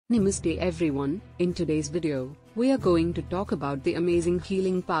Namaste everyone, in today's video, we are going to talk about the amazing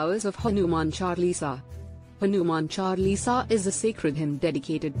healing powers of Hanuman Chalisa. Hanuman Chalisa is a sacred hymn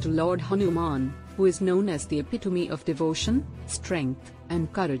dedicated to Lord Hanuman, who is known as the epitome of devotion, strength,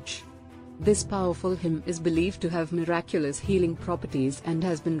 and courage. This powerful hymn is believed to have miraculous healing properties and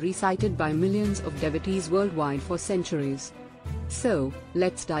has been recited by millions of devotees worldwide for centuries. So,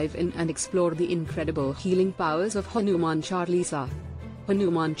 let's dive in and explore the incredible healing powers of Hanuman Chalisa.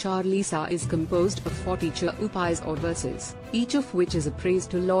 Hanuman Chalisa is composed of 40 upayas or verses, each of which is a praise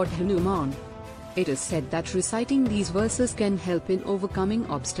to Lord Hanuman. It is said that reciting these verses can help in overcoming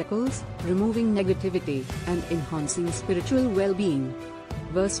obstacles, removing negativity, and enhancing spiritual well-being.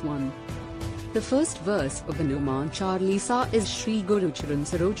 Verse 1. The first verse of Hanuman Chalisa is Shri Guru Charan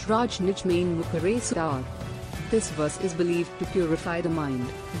Saroj Raj Nij Main Mukare Sudar. This verse is believed to purify the mind,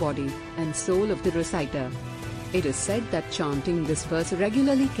 body, and soul of the reciter. It is said that chanting this verse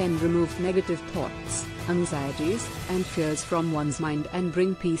regularly can remove negative thoughts, anxieties, and fears from one's mind and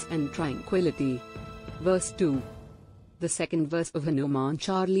bring peace and tranquility. Verse 2. The second verse of Hanuman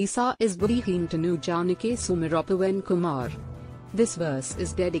Chalisa is Budhihin Tanu Janike Sumirapavan Kumar. This verse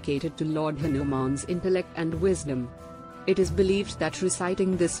is dedicated to Lord Hanuman's intellect and wisdom. It is believed that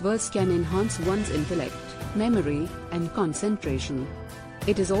reciting this verse can enhance one's intellect, memory, and concentration.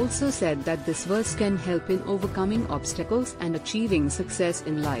 It is also said that this verse can help in overcoming obstacles and achieving success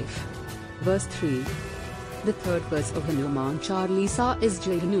in life. Verse 3. The third verse of Hanuman Chalisa is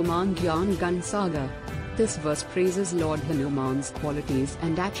Jai Hanuman Gyan Gan Saga. This verse praises Lord Hanuman's qualities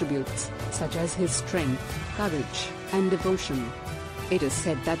and attributes, such as his strength, courage, and devotion. It is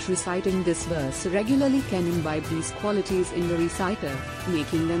said that reciting this verse regularly can imbibe these qualities in the reciter,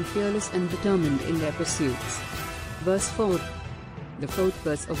 making them fearless and determined in their pursuits. Verse 4. The fourth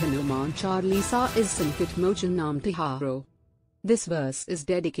verse of Hanuman Chalisa is Sankat Mochan Nam Tiharo. This verse is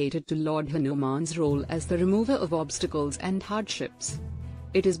dedicated to Lord Hanuman's role as the remover of obstacles and hardships.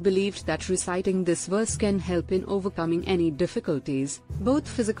 It is believed that reciting this verse can help in overcoming any difficulties, both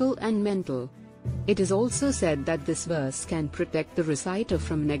physical and mental. It is also said that this verse can protect the reciter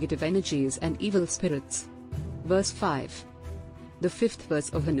from negative energies and evil spirits. Verse 5. The fifth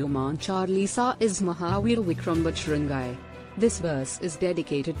verse of Hanuman Chalisa is Mahavir Vikram Bajrangai. This verse is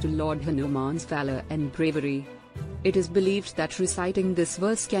dedicated to Lord Hanuman's valor and bravery. It is believed that reciting this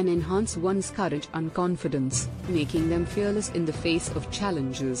verse can enhance one's courage and confidence, making them fearless in the face of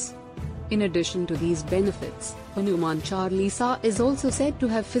challenges. In addition to these benefits, Hanuman Chalisa is also said to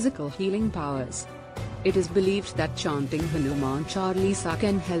have physical healing powers. It is believed that chanting Hanuman Chalisa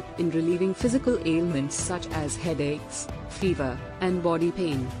can help in relieving physical ailments such as headaches, fever, and body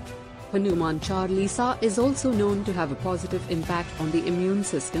pain. Hanuman Chalisa is also known to have a positive impact on the immune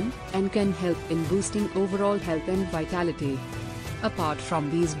system, and can help in boosting overall health and vitality. Apart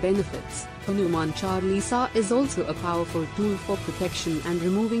from these benefits, Hanuman Chalisa is also a powerful tool for protection and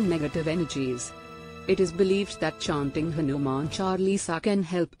removing negative energies. It is believed that chanting Hanuman Chalisa can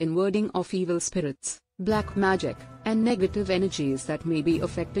help in warding off evil spirits, black magic, and negative energies that may be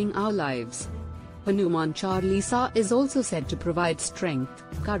affecting our lives. Hanuman Chalisa is also said to provide strength,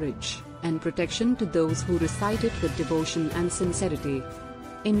 courage, and protection to those who recite it with devotion and sincerity.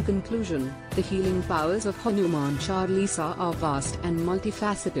 In conclusion, the healing powers of Hanuman Chalisa are vast and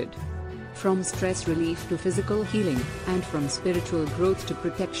multifaceted. From stress relief to physical healing, and from spiritual growth to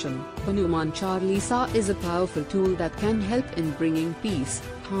protection, Hanuman Chalisa is a powerful tool that can help in bringing peace,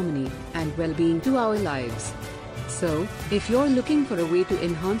 harmony, and well-being to our lives. So, if you're looking for a way to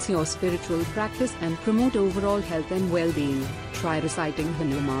enhance your spiritual practice and promote overall health and well-being, try reciting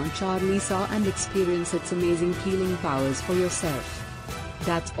Hanuman Chalisa and experience its amazing healing powers for yourself.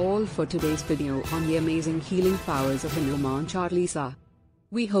 That's all for today's video on the amazing healing powers of Hanuman Chalisa.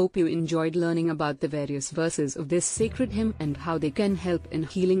 We hope you enjoyed learning about the various verses of this sacred hymn and how they can help in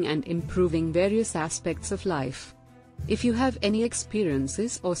healing and improving various aspects of life. If you have any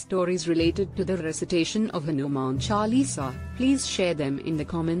experiences or stories related to the recitation of Hanuman Chalisa, please share them in the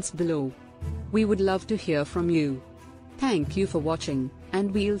comments below. We would love to hear from you. Thank you for watching,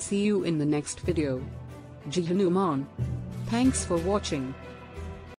 and we'll see you in the next video. Jai Hanuman. Thanks for watching.